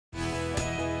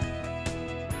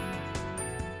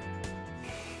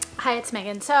Hi, it's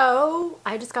Megan. So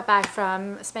I just got back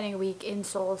from spending a week in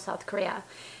Seoul, South Korea,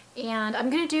 and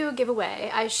I'm gonna do a giveaway.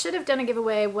 I should have done a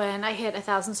giveaway when I hit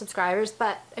 1,000 subscribers,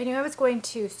 but I knew I was going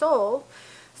to Seoul,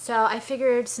 so I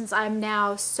figured since I'm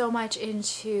now so much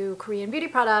into Korean beauty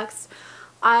products,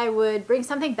 I would bring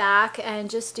something back and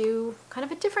just do kind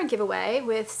of a different giveaway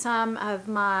with some of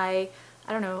my,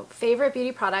 I don't know, favorite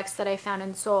beauty products that I found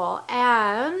in Seoul.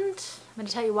 And I'm going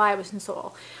to tell you why I was in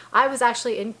Seoul. I was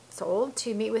actually in Seoul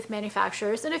to meet with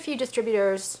manufacturers and a few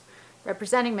distributors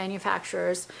representing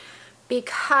manufacturers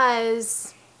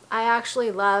because I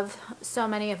actually love so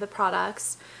many of the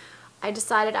products. I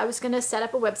decided I was going to set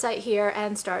up a website here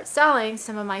and start selling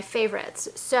some of my favorites.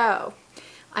 So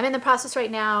I'm in the process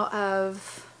right now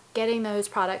of getting those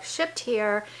products shipped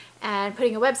here and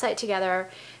putting a website together.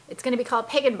 It's going to be called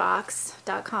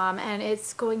paganbox.com, and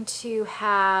it's going to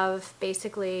have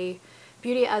basically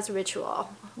beauty as a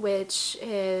ritual, which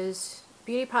is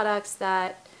beauty products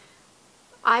that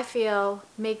I feel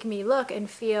make me look and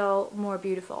feel more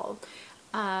beautiful.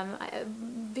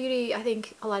 Beauty, I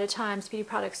think a lot of times beauty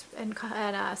products and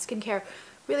skincare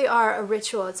really are a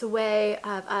ritual. It's a way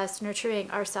of us nurturing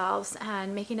ourselves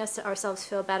and making ourselves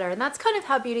feel better. And that's kind of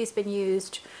how beauty's been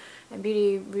used, and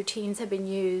beauty routines have been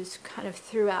used kind of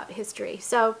throughout history.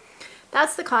 So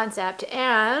that's the concept.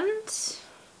 And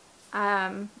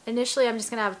initially I'm just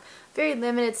going to have a very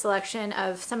limited selection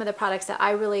of some of the products that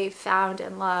I really found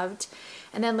and loved.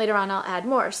 And then later on I'll add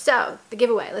more. So the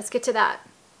giveaway, let's get to that.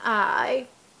 I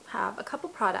have a couple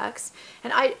products,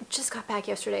 and I just got back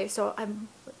yesterday, so I'm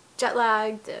jet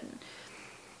lagged and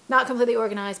not completely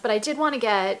organized, but I did want to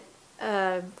get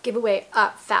a giveaway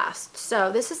up fast.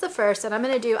 So this is the first, and I'm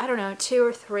going to do, I don't know, 2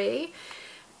 or 3,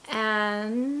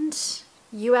 and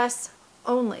US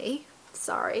only.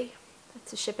 Sorry,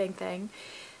 that's a shipping thing.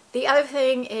 The other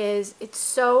thing is it's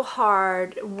so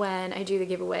hard when I do the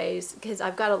giveaways because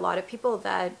I've got a lot of people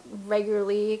that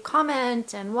regularly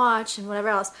comment and watch and whatever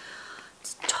else.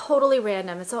 It's totally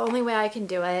random. It's the only way I can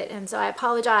do it, and so I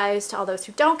apologize to all those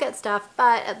who don't get stuff,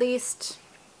 but at least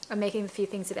I'm making a few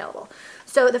things available.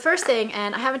 So the first thing,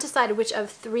 and I haven't decided which of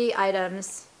 3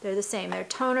 items, they're the same. They're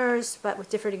toners, but with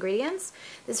different ingredients.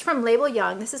 This is from Label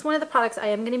Young. This is one of the products I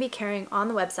am going to be carrying on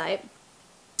the website,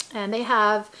 and they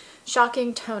have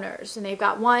shocking toners, and they've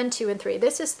got 1, 2, and 3.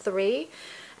 This is 3,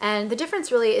 and the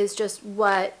difference really is just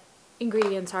what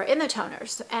ingredients are in the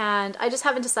toners, and I just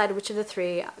haven't decided which of the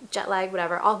 3, jet lag,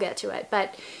 whatever, I'll get to it.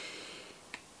 But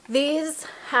these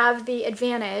have the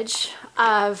advantage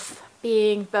of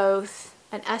being both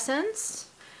an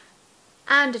essence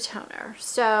and a toner.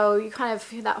 So you kind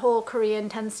of, that whole Korean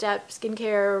 10-step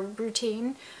skincare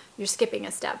routine, you're skipping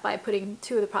a step by putting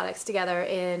 2 of the products together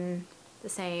in the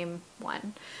same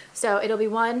one. So it'll be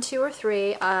 1, 2, or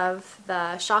 3 of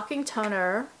the shocking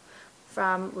toner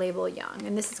from Label Young,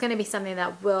 and this is going to be something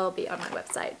that will be on my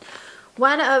website.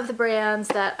 One of the brands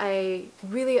that I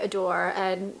really adore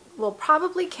and will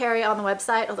probably carry on the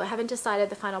website, although I haven't decided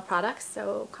the final products,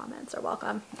 so comments are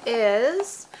welcome,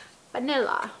 is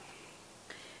Banilla.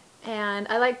 And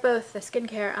I like both the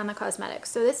skincare and the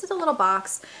cosmetics. So this is a little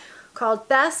box called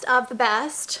Best of the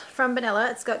Best from Banilla.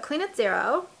 It's got Clean It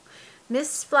Zero,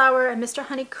 Miss Flower and Mr.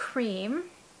 Honey Cream,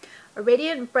 a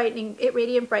Radiant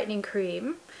Brightening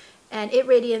Cream, and It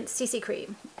Radiant CC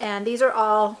Cream. And these are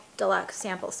all deluxe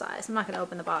sample size. I'm not going to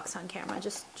open the box on camera.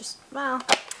 Well,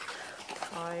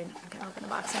 fine. I'm going to open the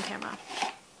box on camera.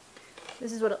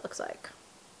 This is what it looks like.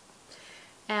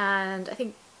 And I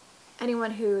think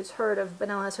anyone who's heard of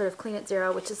Banilla has heard of Clean It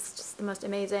Zero, which is just the most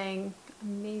amazing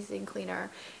cleaner.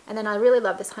 And then I really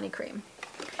love this honey cream.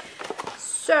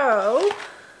 So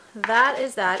that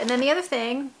is that. And then the other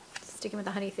thing, sticking with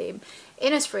the honey theme,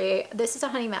 Innisfree, this is a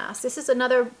honey mask. This is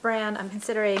another brand I'm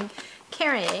considering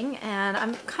carrying, and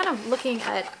I'm kind of looking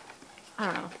at, I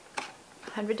don't know,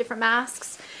 100 different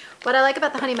masks. What I like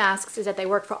about the honey masks is that they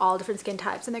work for all different skin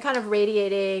types, and they're kind of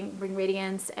radiating, bring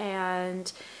radiance,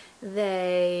 and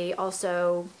they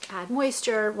also add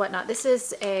moisture, whatnot. This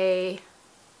is a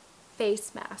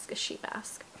face mask, a sheet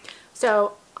mask.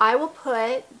 So I will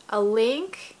put a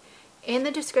link in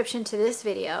the description to this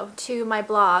video to my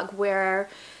blog where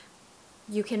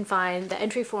you can find the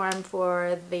entry form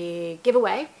for the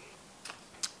giveaway,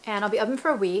 and I'll be open for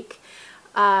a week.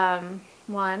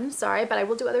 Sorry, but I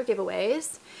will do other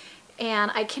giveaways,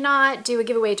 and I cannot do a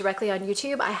giveaway directly on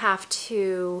YouTube. I have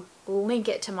to link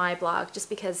it to my blog just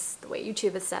because the way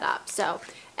YouTube is set up. So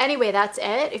anyway, that's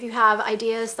it. If you have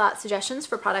ideas, thoughts, suggestions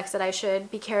for products that I should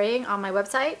be carrying on my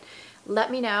website,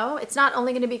 let me know. It's not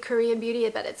only going to be Korean beauty,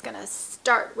 but it's going to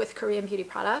start with Korean beauty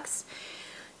products.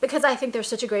 because I think they're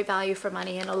such a great value for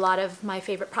money, and a lot of my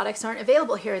favorite products aren't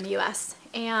available here in the US.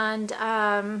 And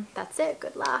that's it.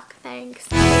 Good luck. Thanks.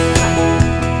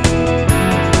 Bye.